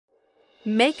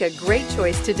Make a great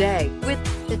choice today with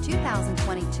the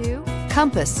 2022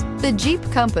 Compass. The Jeep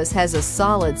Compass has a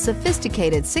solid,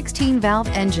 sophisticated 16-valve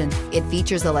engine. It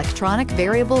features electronic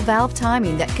variable valve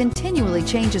timing that continually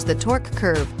changes the torque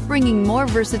curve, bringing more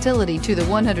versatility to the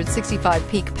 165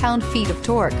 peak pound-feet of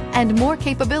torque and more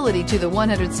capability to the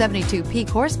 172 peak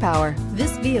horsepower.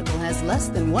 This vehicle has less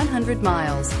than 100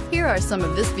 miles. Here are some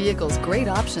of this vehicle's great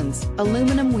options: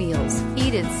 aluminum wheels,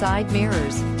 heated side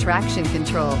mirrors, traction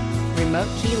control, remote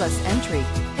keyless entry,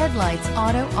 headlights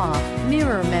auto off,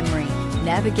 mirror memory,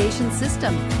 navigation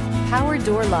system, power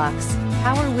door locks,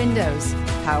 power windows,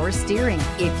 power steering.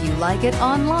 If you like it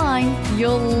online,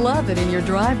 you'll love it in your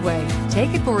driveway.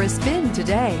 Take it for a spin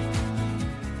today.